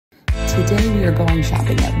Today we are going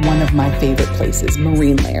shopping at one of my favorite places,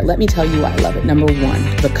 Marine Layer. Let me tell you why I love it. Number one,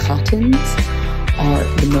 the cottons are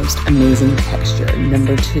the most amazing texture.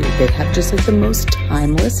 Number two, they have just like the most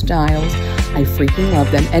timeless styles. I freaking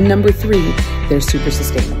love them. And number three, they're super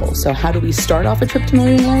sustainable. So how do we start off a trip to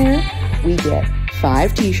Marine Layer? We get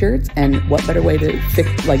 5 t-shirts, and what better way to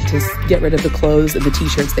get rid of the clothes and the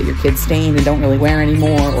t-shirts that your kids stain and don't really wear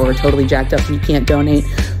anymore or are totally jacked up and you can't donate.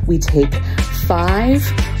 We take 5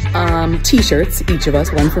 t-shirts, each of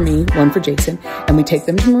us, one for me, one for Jason, and we take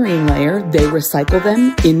them to Marine Layer. They recycle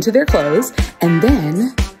them into their clothes, and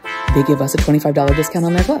then they give us a $25 discount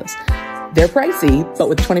on their clothes. They're pricey, but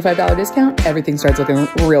with a $25 discount, everything starts looking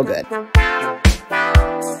real good.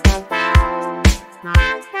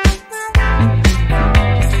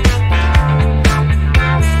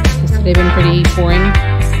 Has today been pretty boring?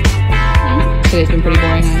 Today's been pretty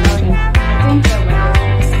boring, I imagine.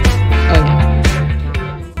 Oh yeah.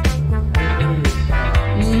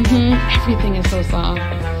 Everything is so soft.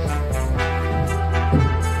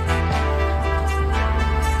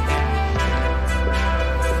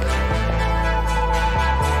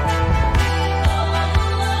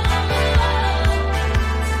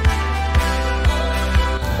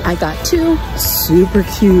 I got 2 super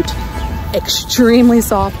cute, extremely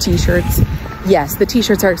soft t-shirts. Yes, the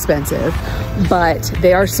t-shirts are expensive, but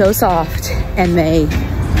they are so soft and they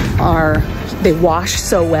wash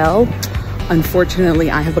so well.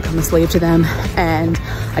 Unfortunately, I have become a slave to them, and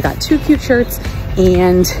I got 2 cute shirts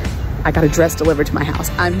and I got a dress delivered to my house.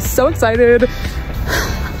 I'm so excited.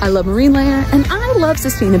 I love Marine Layer and I love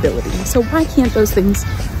sustainability. So why can't those things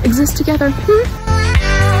exist together?